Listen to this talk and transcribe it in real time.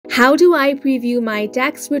How do I preview my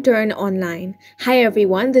tax return online? Hi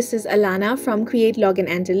everyone, this is Alana from Create, Login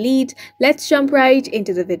and Delete. Let's jump right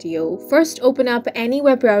into the video. First, open up any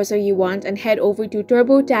web browser you want and head over to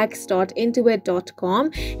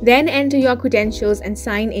turbotax.intuit.com. Then enter your credentials and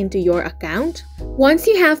sign into your account. Once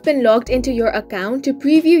you have been logged into your account, to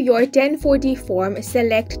preview your 1040 form,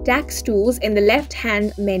 select Tax Tools in the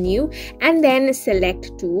left-hand menu and then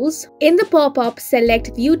select Tools. In the pop-up,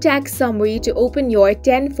 select View Tax Summary to open your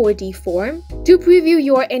 1040 form. To preview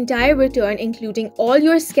your entire return, including all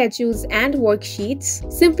your schedules and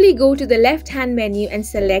worksheets, simply go to the left-hand menu and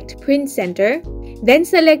select Print Center. Then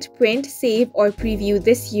select Print, Save or Preview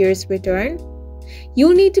this year's return.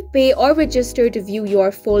 You'll need to pay or register to view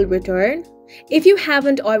your full return. If you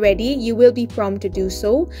haven't already, you will be prompted to do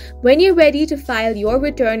so. When you're ready to file your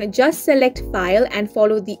return, just select File and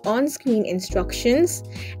follow the on-screen instructions.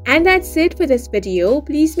 And that's it for this video.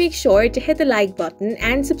 Please make sure to hit the like button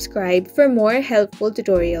and subscribe for more helpful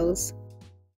tutorials.